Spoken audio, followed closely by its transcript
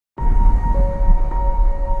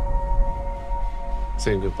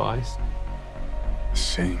Saying goodbyes?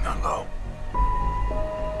 Saying hello.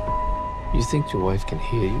 You think your wife can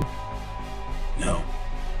hear you? No.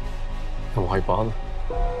 Then why bother?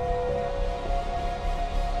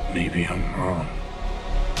 Maybe I'm wrong.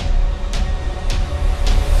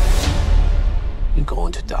 You're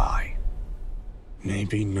going to die.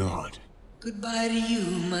 Maybe not. Goodbye to you,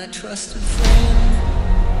 my trusted friend.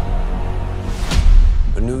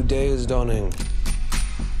 A new day is dawning.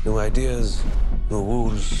 New ideas, new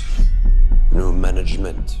rules, new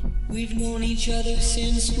management. We've known each other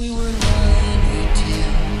since we were 9 or 10.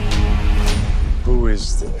 Who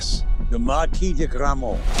is this? The Marquis de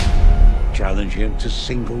Gramont. Challenge him to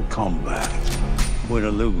single combat. Win or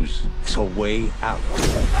lose, it's a way out.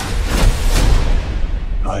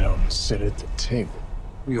 I don't sit at the table.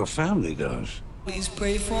 Your family does. Please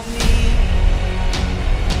pray for me.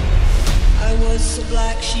 I was the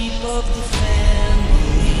black sheep of the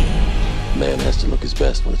family. A man has to look his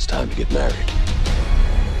best when it's time to get married.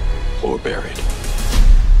 Or buried.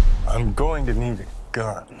 I'm going to need a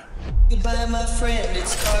gun. Goodbye, my friend,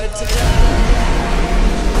 it's hard to die.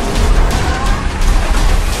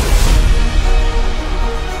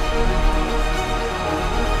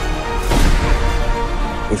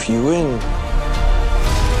 If you win,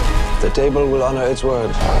 the table will honor its word.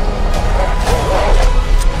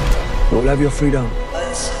 You will have your freedom.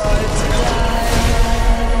 It's hard to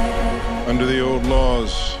die. Under the old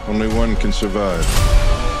laws, only one can survive.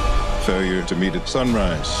 Failure to meet at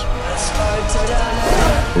sunrise It's hard to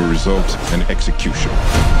die. will result in execution.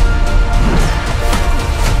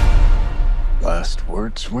 Last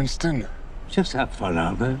words, Winston? Just have fun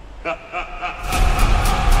out there.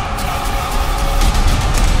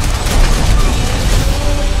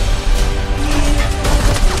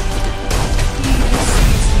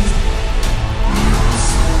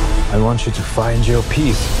 I want you to find your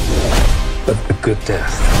peace. But a good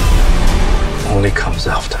death only comes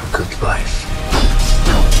after a good life.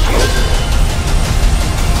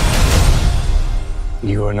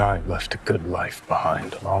 You and I left a good life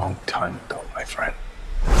behind a long time ago, my friend.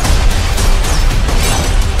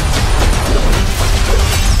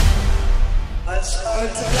 It's hard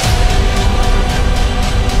to die.